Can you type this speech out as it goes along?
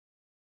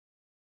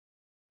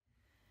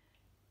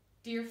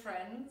Dear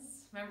friends,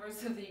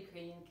 members of the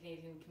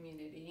Ukrainian-Canadian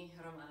community,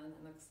 Roman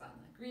and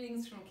Oksana,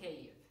 greetings from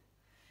Kyiv.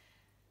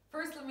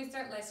 First, let me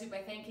start, Waschuk, by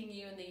thanking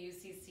you and the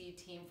UCC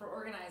team for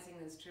organizing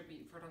this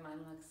tribute for Roman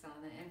and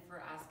Oksana and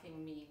for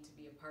asking me to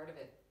be a part of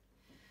it.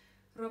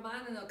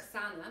 Roman and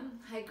Oksana,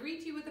 I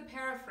greet you with a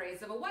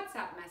paraphrase of a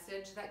WhatsApp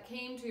message that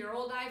came to your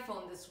old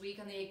iPhone this week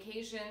on the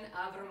occasion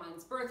of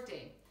Roman's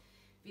birthday.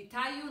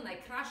 Вітаю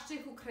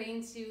найкращих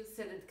українців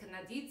серед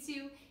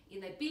канадійців і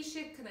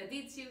найбільших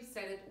канадійців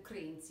серед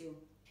українців.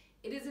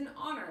 It is an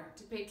honor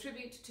to pay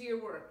tribute to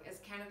your work as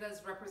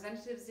Canada's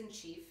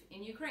representatives-in-chief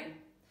in Ukraine,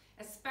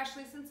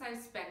 especially since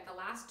I've spent the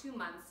last 2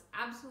 months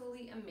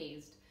absolutely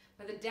amazed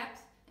by the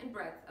depth and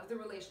breadth of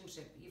the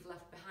relationship you've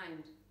left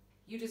behind.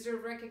 You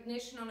deserve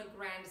recognition on a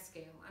grand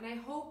scale, and I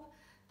hope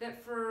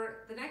that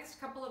for the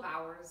next couple of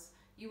hours,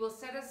 you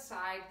will set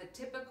aside the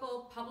typical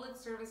public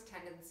service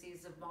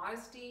tendencies of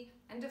modesty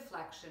and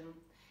deflection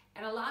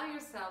and allow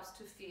yourselves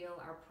to feel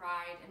our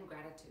pride and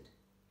gratitude.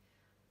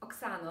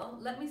 Oksana,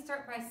 let me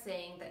start by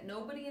saying that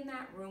nobody in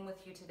that room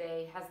with you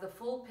today has the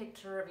full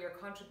picture of your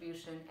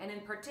contribution and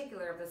in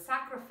particular of the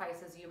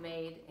sacrifices you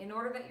made in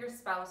order that your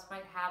spouse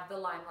might have the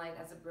limelight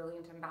as a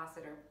brilliant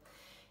ambassador.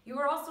 You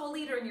are also a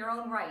leader in your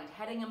own right,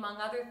 heading among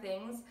other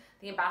things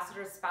the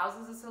Ambassadors'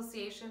 Spouses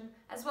Association,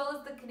 as well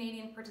as the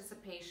Canadian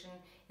participation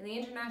in the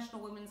International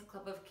Women's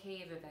Club of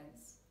Kyiv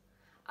events.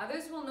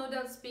 Others will no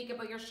doubt speak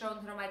about your show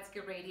on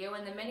Hromadske Radio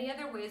and the many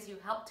other ways you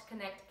helped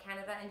connect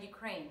Canada and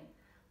Ukraine.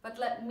 But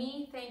let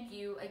me thank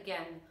you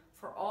again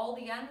for all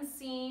the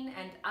unseen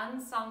and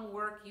unsung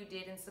work you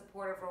did in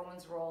support of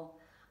Roman's role.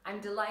 I'm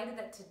delighted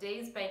that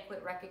today's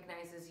banquet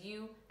recognizes you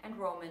and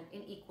Roman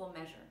in equal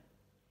measure.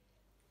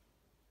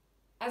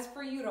 As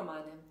for you,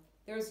 Romana,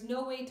 there is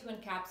no way to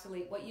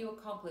encapsulate what you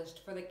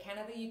accomplished for the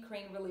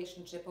Canada-Ukraine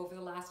relationship over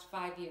the last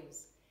 5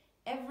 years.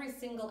 Every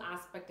single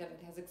aspect of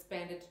it has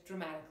expanded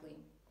dramatically.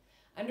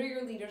 Under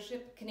your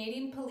leadership,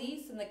 Canadian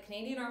police and the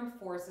Canadian Armed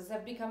Forces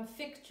have become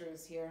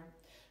fixtures here,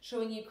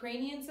 showing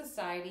Ukrainian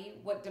society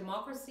what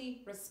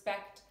democracy,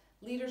 respect,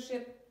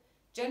 leadership,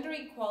 gender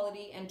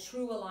equality, and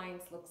true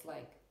alliance looks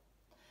like.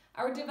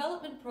 Our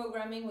development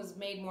programming was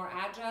made more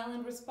agile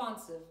and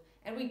responsive,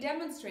 and we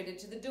demonstrated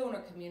to the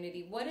donor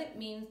community what it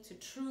means to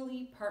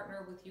truly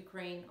partner with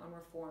Ukraine on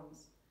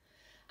reforms.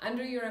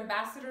 Under your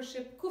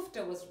ambassadorship,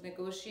 CUFTA was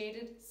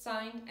negotiated,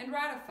 signed, and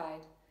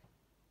ratified.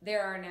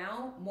 There are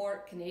now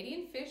more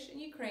Canadian fish in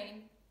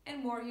Ukraine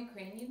and more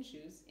Ukrainian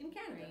shoes in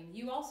Canada.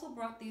 You also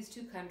brought these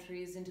two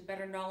countries into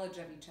better knowledge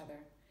of each other.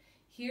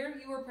 Here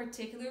you were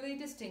particularly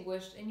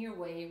distinguished in your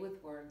way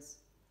with words.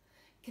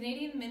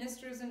 Canadian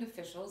ministers and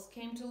officials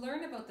came to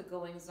learn about the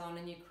goings-on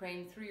in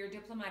Ukraine through your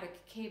diplomatic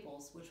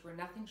cables, which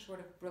were nothing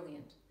short of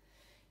brilliant.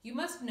 You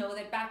must know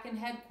that back in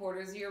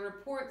headquarters, your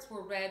reports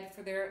were read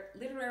for their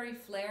literary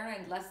flair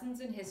and lessons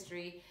in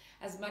history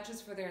as much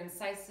as for their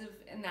incisive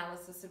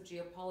analysis of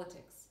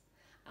geopolitics.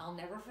 I'll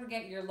never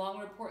forget your long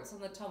reports on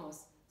the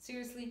Tomos.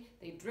 Seriously,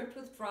 they dripped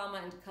with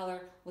drama and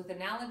color, with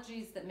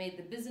analogies that made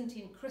the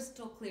Byzantine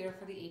crystal clear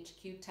for the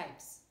HQ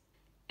types.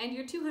 And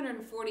your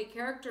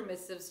 240-character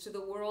missives to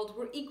the world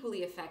were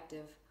equally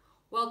effective.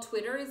 While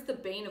Twitter is the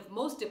bane of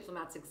most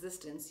diplomats'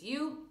 existence,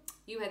 you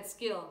had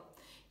skill.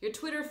 Your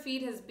Twitter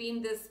feed has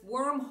been this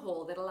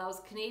wormhole that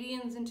allows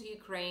Canadians into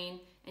Ukraine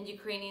and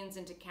Ukrainians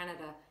into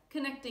Canada,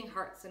 connecting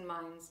hearts and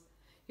minds.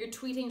 Your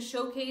tweeting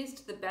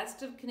showcased the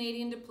best of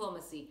Canadian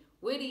diplomacy: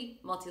 witty,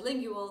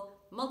 multilingual,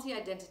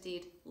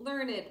 multi-identitied,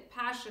 learned,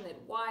 passionate,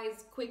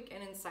 wise, quick,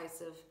 and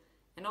incisive,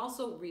 and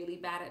also really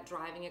bad at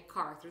driving a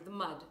car through the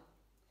mud.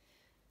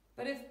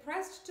 But if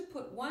pressed to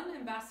put one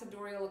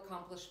ambassadorial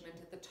accomplishment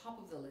at the top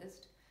of the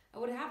list, I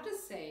would have to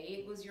say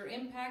it was your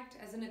impact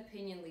as an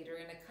opinion leader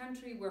in a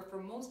country where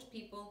for most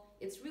people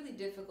it's really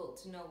difficult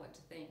to know what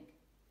to think.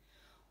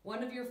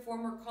 One of your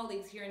former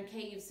colleagues here in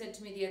Kyiv said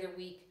to me the other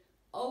week,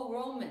 "Oh,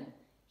 Roman,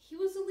 he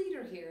was a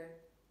leader here.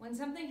 When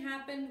something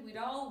happened, we'd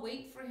all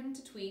wait for him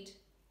to tweet,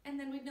 and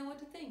then we'd know what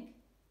to think."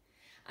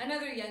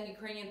 Another young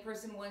Ukrainian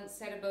person once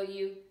said about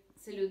you,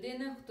 "Це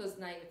людина, хто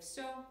знає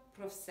все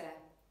про все."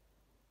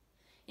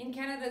 In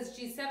Canada's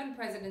G7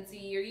 presidency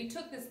year, you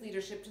took this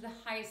leadership to the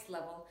highest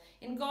level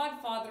in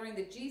godfathering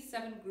the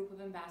G7 group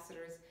of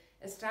ambassadors,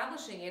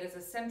 establishing it as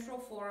a central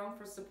forum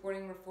for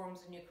supporting reforms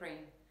in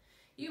Ukraine.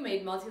 You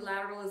made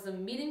multilateralism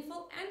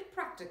meaningful and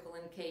practical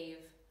in Kyiv.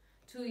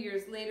 2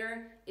 years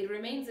later, it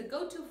remains a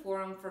go-to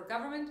forum for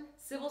government,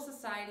 civil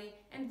society,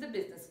 and the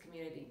business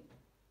community.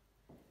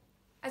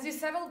 As you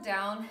settled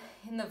down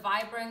in the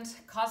vibrant,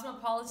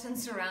 cosmopolitan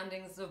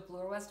surroundings of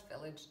Bloor West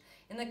Village,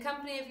 in the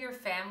company of your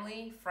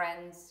family,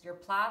 friends, your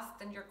plast,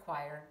 and your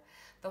choir,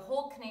 the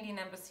whole Canadian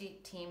Embassy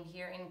team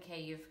here in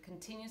Kyiv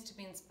continues to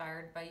be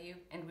inspired by you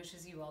and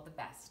wishes you all the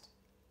best.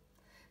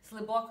 З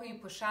глибокою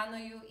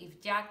пошаною і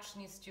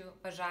вдячністю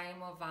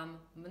бажаємо вам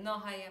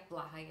многое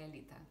благое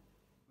літа.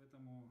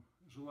 Поэтому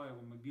желаю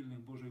вам обильных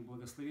Божьих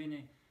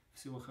благословений.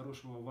 Всего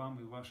хорошего вам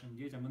и вашим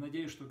детям. И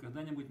надеюсь, что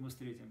когда-нибудь мы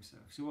встретимся.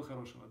 Всего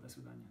хорошего. До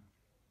свидания.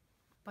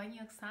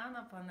 Пані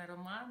Оксана, пане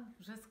Роман,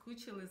 вже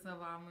скучили за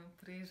вами.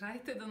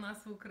 Приїжджайте до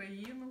нас в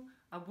Україну,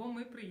 або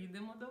ми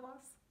приїдемо до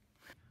вас.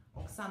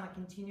 Oksana,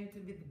 continue to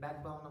be the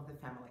backbone of the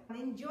family.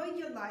 Enjoy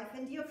your life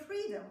and your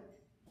freedom.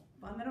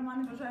 Пане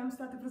Романе, бажаємо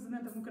стати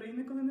президентом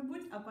України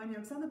коли-небудь, а пані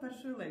Оксана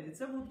першою леді.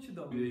 Це було б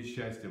чудово. І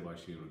щастя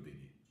вашій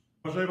родині.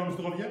 Бажаю вам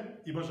здоров'я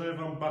і бажаю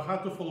вам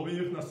багато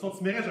фоловерів на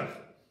соцмережах.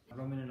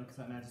 Roman and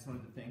Oksana, I just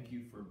wanted to thank you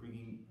for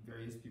bringing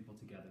various people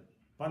together.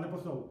 Пане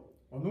посол,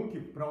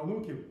 онуків,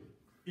 правнуків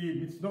і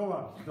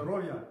міцного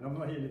здоров'я на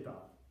многі літа.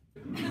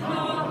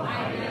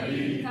 Многая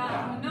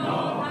літа,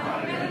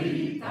 многая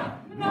літа,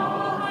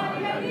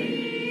 многая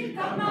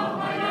літа,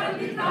 многая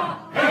літа.